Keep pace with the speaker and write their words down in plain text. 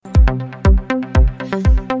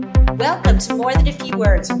Welcome to More Than a Few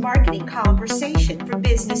Words, a marketing conversation for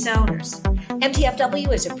business owners.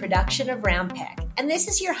 MTFW is a production of Roundpeg, and this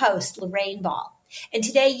is your host, Lorraine Ball. And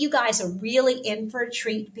today you guys are really in for a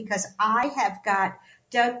treat because I have got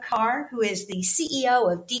Doug Carr, who is the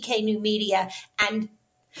CEO of DK New Media, and,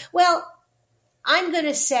 well, I'm going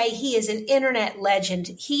to say he is an internet legend.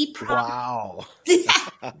 Wow.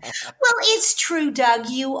 Well, it's true, Doug,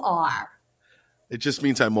 you are. It just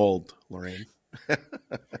means I'm old, Lorraine.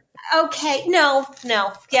 Okay, no,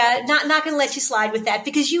 yeah, not going to let you slide with that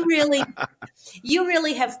because you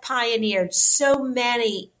really have pioneered so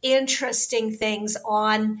many interesting things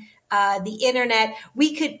on the internet.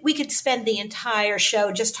 We could spend the entire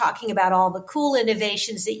show just talking about all the cool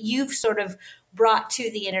innovations that you've sort of brought to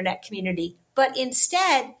the internet community. But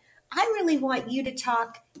instead, I really want you to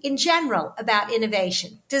talk in general about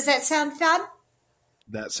innovation. Does that sound fun?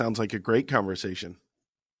 That sounds like a great conversation.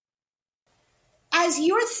 As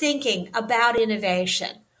you're thinking about innovation,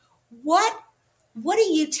 what do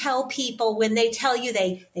you tell people when they tell you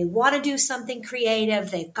they want to do something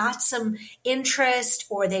creative, they've got some interest,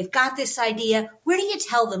 or they've got this idea? Where do you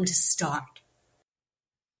tell them to start?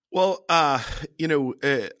 Well,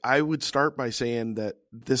 I would start by saying that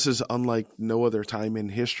this is unlike no other time in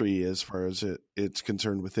history as far as it's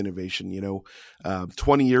concerned with innovation.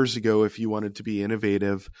 20 years ago, if you wanted to be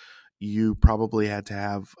innovative, you probably had to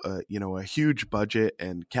have, a huge budget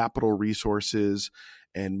and capital resources,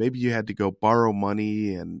 and maybe you had to go borrow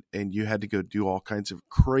money and you had to go do all kinds of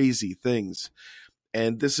crazy things.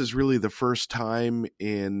 And this is really the first time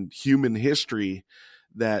in human history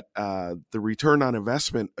that the return on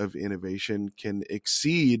investment of innovation can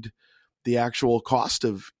exceed the actual cost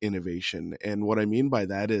of innovation. And what I mean by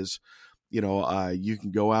that is, you can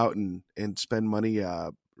go out and spend money. I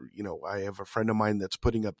have a friend of mine that's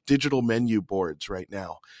putting up digital menu boards right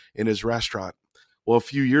now in his restaurant. Well, a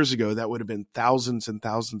few years ago, that would have been thousands and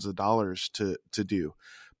thousands of dollars to do.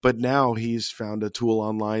 But now he's found a tool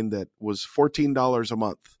online that was $14 a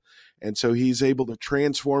month. And so he's able to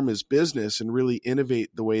transform his business and really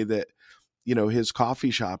innovate the way that, his coffee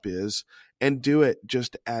shop is, and do it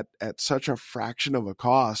just at such a fraction of a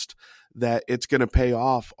cost that it's going to pay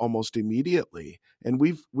off almost immediately. And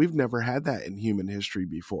we've never had that in human history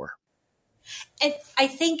before. And I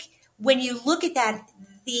think when you look at that,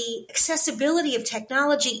 the accessibility of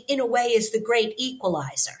technology in a way is the great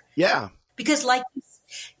equalizer. Yeah. Because like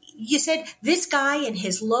you said, this guy in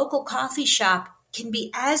his local coffee shop can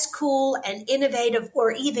be as cool and innovative,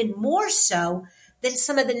 or even more so, than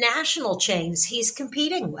some of the national chains he's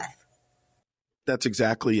competing with. That's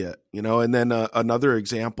exactly it. And then another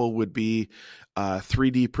example would be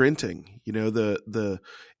 3D printing.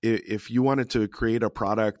 If you wanted to create a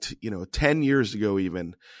product, 10 years ago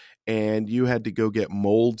even, and you had to go get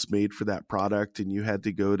molds made for that product, and you had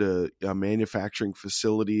to go to a manufacturing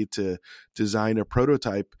facility to design a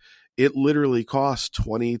prototype, it literally costs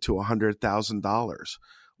 $20,000 to $100,000.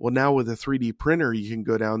 Well, now with a 3D printer, you can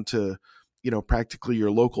go down to, practically your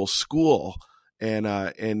local school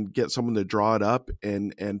and get someone to draw it up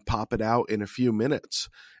and pop it out in a few minutes.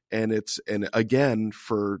 And again,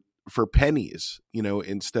 for pennies,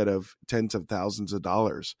 instead of tens of thousands of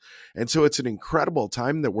dollars. And so it's an incredible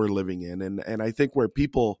time that we're living in. And I think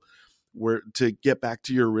to get back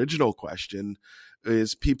to your original question,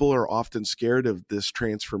 is people are often scared of this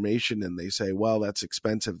transformation, and they say, well, that's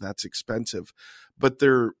expensive. But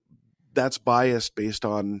that's biased based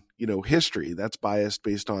on, history. That's biased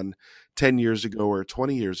based on 10 years ago or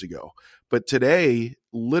 20 years ago. But today,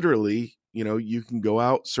 literally, you can go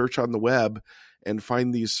out, search on the web, and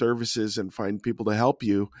find these services and find people to help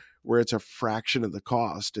you where it's a fraction of the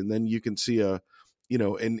cost. And then you can see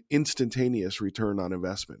an instantaneous return on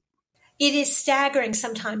investment. It is staggering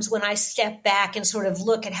sometimes when I step back and sort of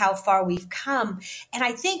look at how far we've come. And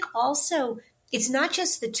I think also it's not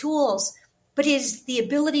just the tools, but is the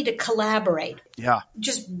ability to collaborate. Yeah.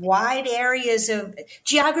 Just wide areas of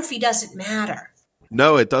geography doesn't matter.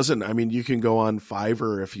 No, it doesn't. I mean, you can go on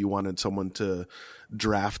Fiverr if you wanted someone to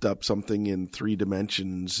draft up something in 3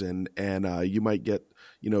 dimensions, and you might get,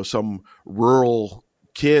 some rural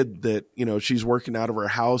kid that, she's working out of her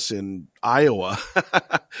house in Iowa,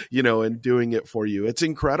 and doing it for you. It's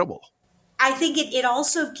incredible. I think it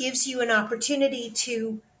also gives you an opportunity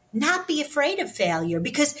to not be afraid of failure,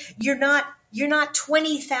 because you're not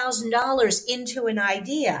 $20,000 into an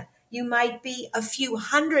idea. You might be a few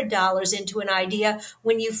 $100s into an idea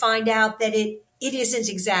when you find out that it isn't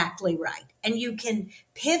exactly right. And you can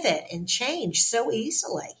pivot and change so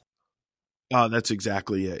easily. Oh, that's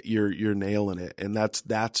exactly it. You're nailing it. And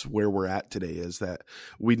that's where we're at today, is that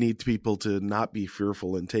we need people to not be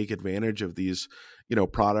fearful and take advantage of these,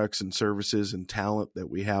 products and services and talent that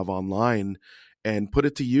we have online and put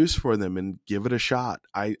it to use for them and give it a shot.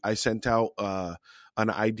 I sent out an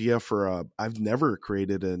idea for I've never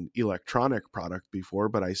created an electronic product before,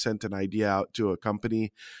 but I sent an idea out to a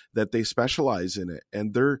company that they specialize in it,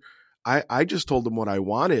 and I just told them what I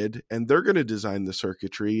wanted, and they're going to design the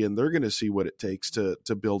circuitry, and they're going to see what it takes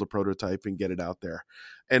to build a prototype and get it out there.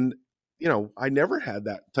 And, I never had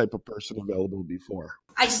that type of person available before.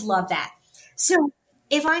 I just love that. So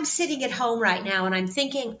if I'm sitting at home right now and I'm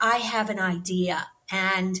thinking I have an idea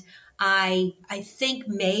and I think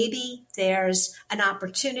maybe there's an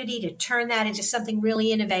opportunity to turn that into something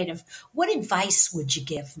really innovative, what advice would you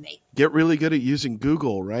give me? Get really good at using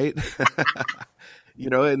Google, right?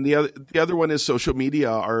 And the other one is social media.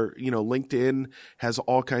 LinkedIn has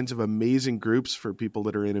all kinds of amazing groups for people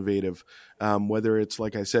that are innovative. Whether it's,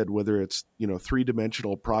 like I said, whether it's,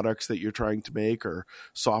 3-dimensional products that you're trying to make or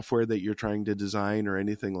software that you're trying to design or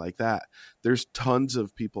anything like that. There's tons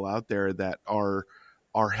of people out there that are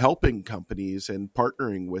helping companies and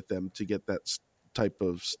partnering with them to get that type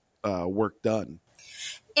of work done.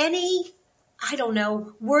 Any, I don't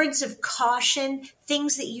know, words of caution,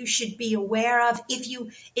 things that you should be aware of if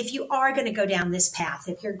you are going to go down this path,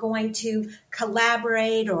 if you're going to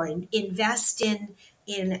collaborate or invest in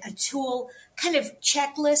a tool, kind of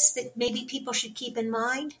checklists that maybe people should keep in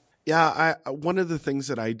mind? Yeah, one of the things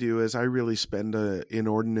that I do is I really spend an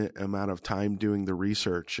inordinate amount of time doing the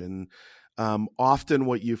research. And often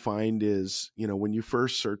what you find is, when you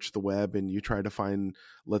first search the web and you try to find,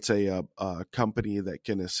 let's say, a company that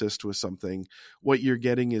can assist with something, what you're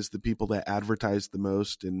getting is the people that advertise the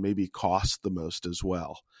most and maybe cost the most as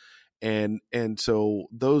well. And so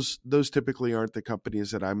those typically aren't the companies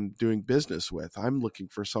that I'm doing business with. I'm looking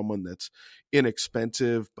for someone that's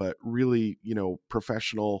inexpensive, but really,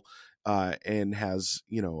 professional, and has,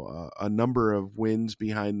 a number of wins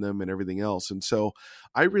behind them and everything else. And so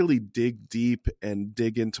I really dig deep and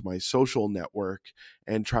dig into my social network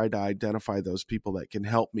and try to identify those people that can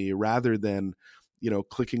help me, rather than,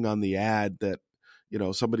 clicking on the ad that,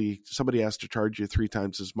 somebody has to charge you 3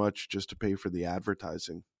 times as much just to pay for the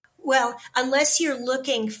advertising. Well, unless you're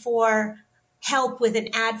looking for help with an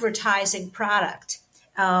advertising product,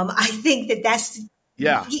 I think that's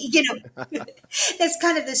yeah, that's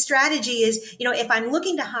kind of the strategy is, if I'm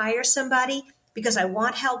looking to hire somebody because I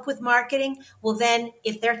want help with marketing, well, then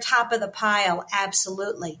if they're top of the pile,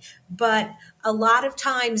 absolutely. But a lot of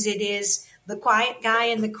times it is the quiet guy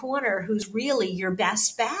in the corner who's really your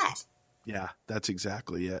best bet. Yeah, that's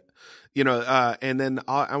exactly it. And then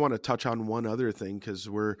I want to touch on one other thing, because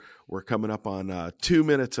we're coming up on 2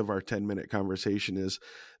 minutes of our 10-minute conversation. Is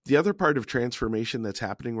the other part of transformation that's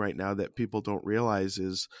happening right now that people don't realize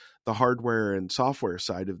is the hardware and software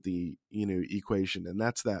side of the equation, and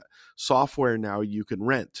that's that software now you can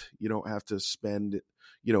rent. You don't have to spend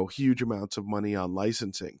huge amounts of money on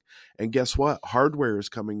licensing. And guess what? Hardware is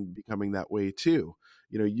becoming that way too.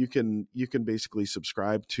 You can basically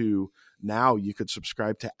subscribe to, now you could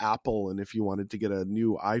subscribe to Apple, and if you wanted to get a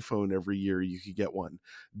new iPhone every year, you could get one.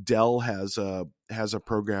 Dell has a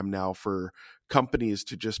program now for companies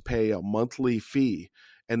to just pay a monthly fee,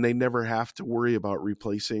 and they never have to worry about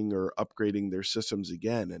replacing or upgrading their systems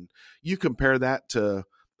again. And you compare that to,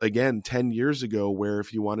 again, 10 years ago, where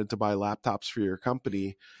if you wanted to buy laptops for your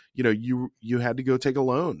company, you had to go take a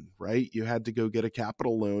loan, right? You had to go get a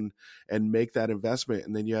capital loan and make that investment,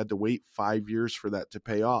 and then you had to wait 5 years for that to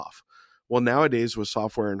pay off. Well, nowadays with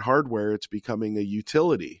software and hardware, it's becoming a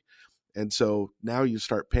utility. And so now you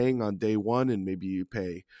start paying on day one, and maybe you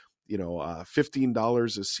pay,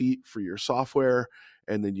 $15 a seat for your software.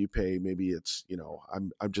 And then you pay, maybe it's,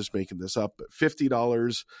 I'm just making this up, but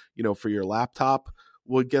 $50, for your laptop.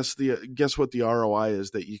 Well, guess what the ROI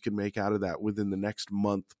is that you can make out of that within the next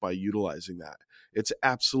month by utilizing that. It's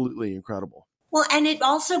absolutely incredible. Well, and it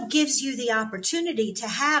also gives you the opportunity to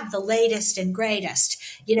have the latest and greatest,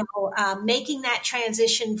 making that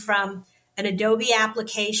transition from an Adobe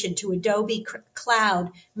application to Adobe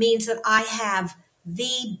Cloud means that I have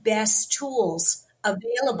the best tools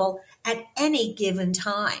available at any given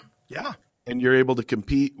time. Yeah. And you're able to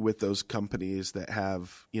compete with those companies that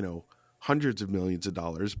have, hundreds of millions of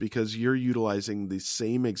dollars, because you're utilizing the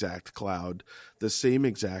same exact cloud, the same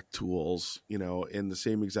exact tools, and the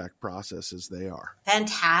same exact processes they are.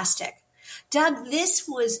 Fantastic. Doug, this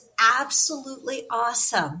was absolutely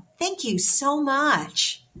awesome. Thank you so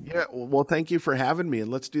much. Yeah, well, thank you for having me,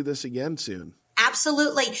 and let's do this again soon.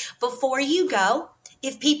 Absolutely. Before you go,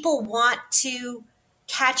 if people want to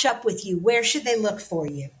catch up with you, where should they look for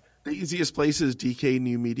you? The easiest place is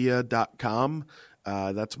dknewmedia.com.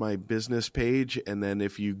 That's my business page. And then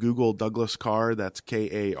if you Google Douglas Karr, that's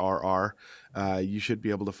Karr, you should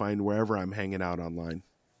be able to find wherever I'm hanging out online.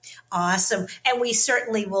 Awesome. And we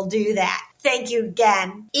certainly will do that. Thank you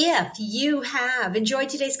again. If you have enjoyed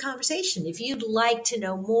today's conversation, if you'd like to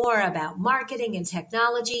know more about marketing and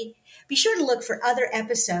technology, be sure to look for other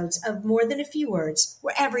episodes of More Than a Few Words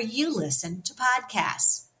wherever you listen to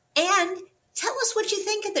podcasts. And tell us what you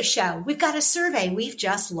think of the show. We've got a survey we've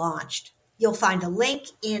just launched. You'll find a link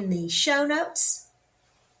in the show notes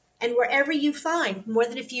and wherever you find More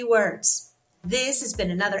Than a Few Words. This has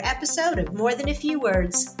been another episode of More Than a Few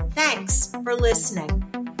Words. Thanks for listening.